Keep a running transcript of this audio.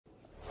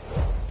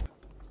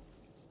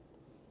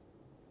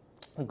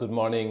Good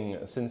morning.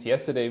 Since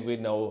yesterday, we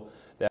know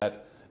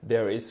that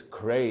there is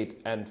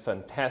great and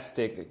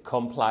fantastic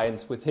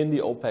compliance within the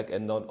OPEC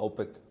and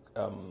non-OPEC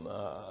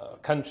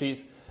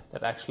countries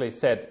that actually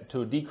set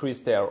to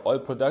decrease their oil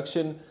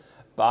production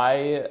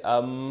by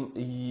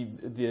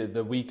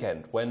the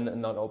weekend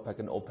when non-OPEC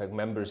and OPEC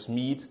members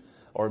meet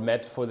or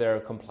met for their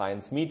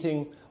compliance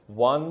meeting.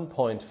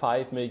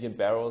 1.5 million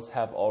barrels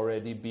have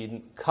already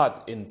been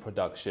cut in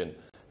production.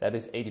 That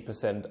is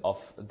 80%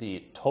 of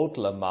the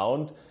total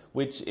amount,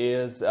 which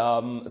is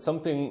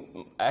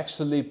something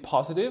actually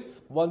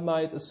positive, one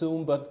might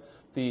assume, but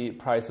the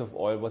price of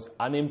oil was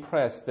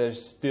unimpressed.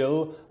 There's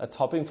still a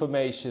topping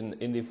formation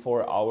in the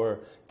 4-hour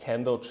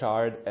candle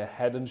chart, a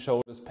head and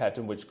shoulders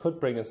pattern, which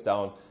could bring us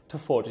down to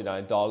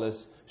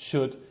 $49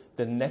 should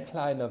the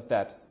neckline of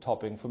that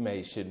topping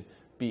formation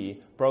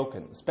be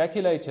broken.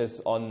 Speculators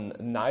on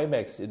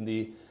NYMEX in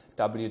the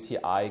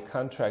WTI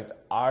contract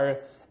are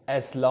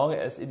as long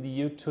as in the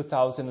year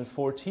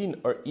 2014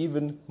 or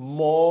even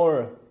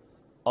more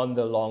on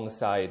the long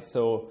side.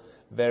 So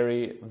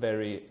very,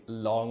 very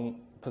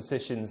long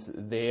positions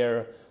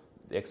there.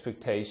 The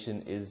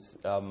expectation is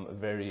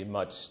very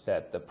much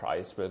that the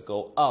price will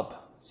go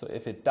up. So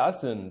if it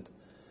doesn't,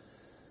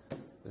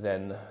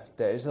 then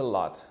there is a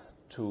lot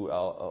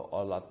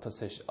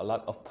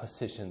of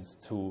positions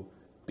to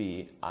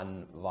be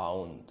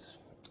unwound.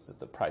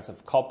 The price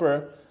of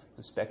copper,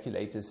 the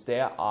speculators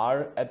there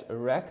are at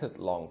record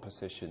long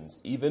positions.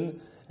 Even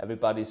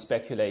everybody's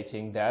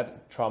speculating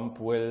that Trump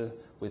will,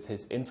 with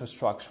his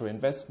infrastructure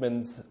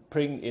investments,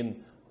 bring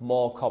in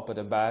more copper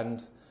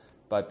demand.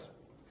 But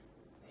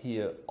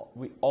here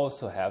we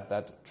also have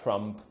that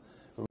Trump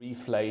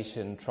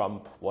reflation,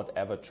 Trump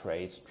whatever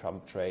trade,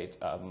 Trump trade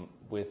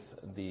with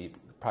the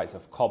price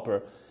of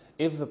copper.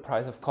 If the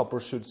price of copper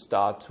should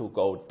start to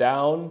go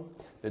down,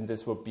 then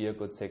this would be a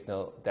good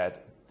signal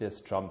that this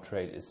Trump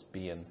trade is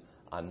being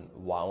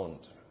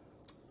unwound.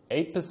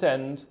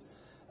 8%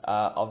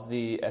 of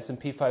the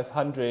S&P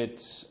 500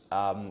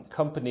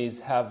 companies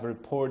have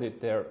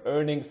reported their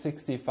earnings.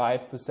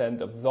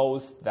 65% of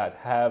those that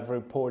have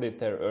reported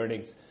their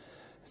earnings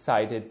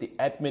cited the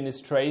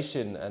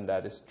administration, and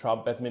that is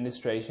Trump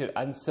administration,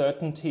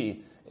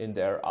 uncertainty in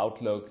their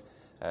outlook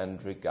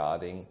and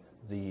regarding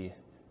the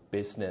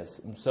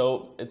business.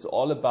 So it's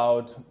all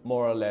about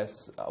more or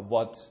less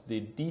what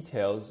the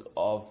details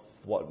of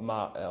what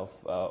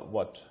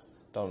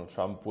Donald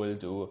Trump will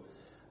do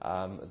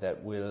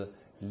that will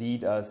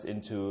lead us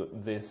into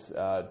this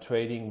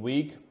trading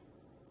week.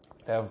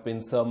 There have been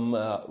some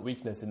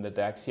weakness in the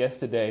DAX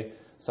yesterday.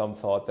 Some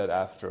thought that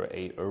after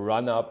a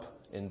run-up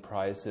in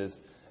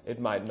prices, it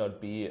might not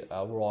be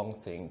a wrong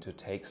thing to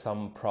take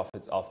some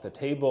profits off the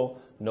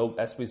table. No,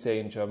 as we say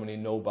in Germany,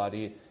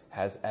 nobody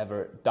has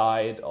ever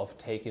died of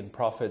taking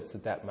profits.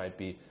 That might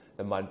be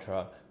the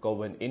mantra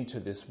going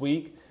into this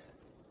week.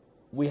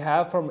 We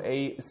have, from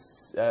a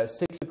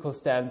cyclical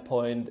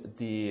standpoint,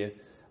 the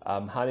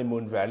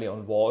honeymoon rally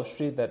on Wall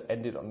Street that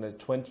ended on the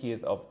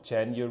 20th of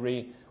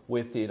January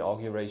with the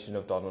inauguration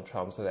of Donald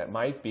Trump. So that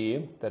might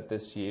be that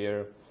this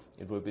year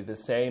it will be the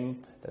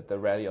same, that the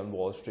rally on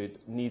Wall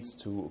Street needs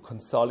to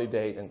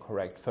consolidate and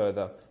correct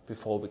further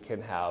before we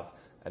can have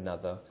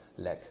another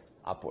leg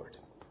upward.